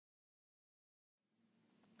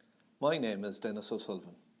My name is Dennis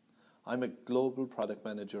O'Sullivan. I'm a Global Product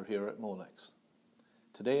Manager here at Molex.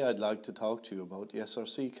 Today I'd like to talk to you about the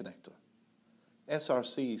SRC connector.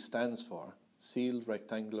 SRC stands for Sealed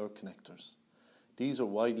Rectangular Connectors. These are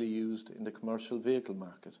widely used in the commercial vehicle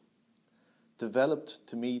market. Developed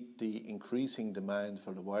to meet the increasing demand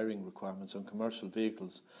for the wiring requirements on commercial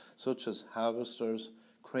vehicles such as harvesters,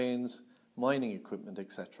 cranes, mining equipment,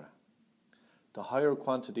 etc. The higher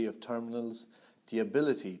quantity of terminals, the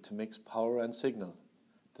ability to mix power and signal,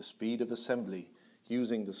 the speed of assembly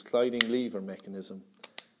using the sliding lever mechanism,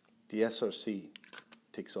 the SRC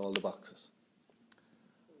ticks all the boxes.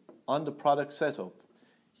 On the product setup,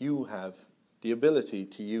 you have the ability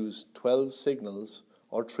to use 12 signals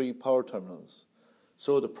or 3 power terminals.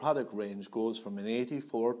 So the product range goes from an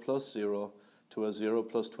 84 plus 0 to a 0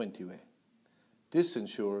 plus 20 way. This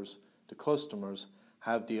ensures the customers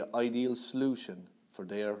have the ideal solution for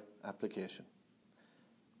their application.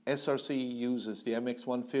 SRC uses the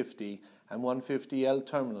MX150 and 150L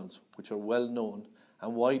terminals, which are well known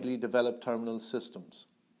and widely developed terminal systems.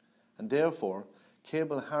 And therefore,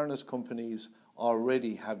 cable harness companies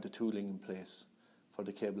already have the tooling in place for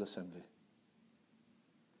the cable assembly.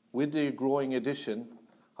 With the growing addition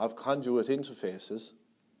of conduit interfaces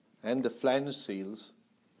and the flange seals,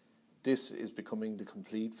 this is becoming the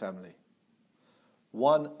complete family.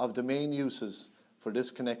 One of the main uses for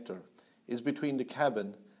this connector is between the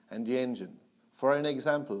cabin and the engine. For an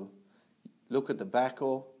example, look at the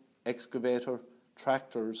backhoe, excavator,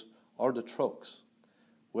 tractors or the trucks,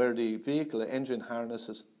 where the vehicle engine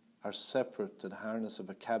harnesses are separate to the harness of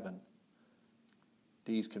a cabin.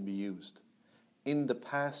 These can be used. In the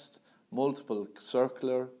past, multiple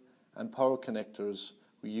circular and power connectors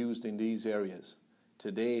were used in these areas.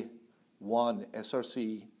 Today, one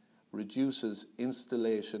SRC reduces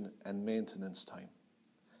installation and maintenance time.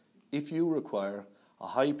 If you require a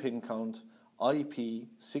high pin count IP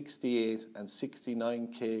 68 and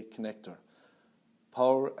 69K connector,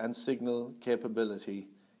 power and signal capability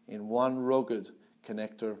in one rugged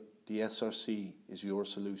connector, the SRC is your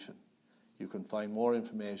solution. You can find more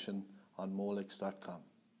information on molex.com.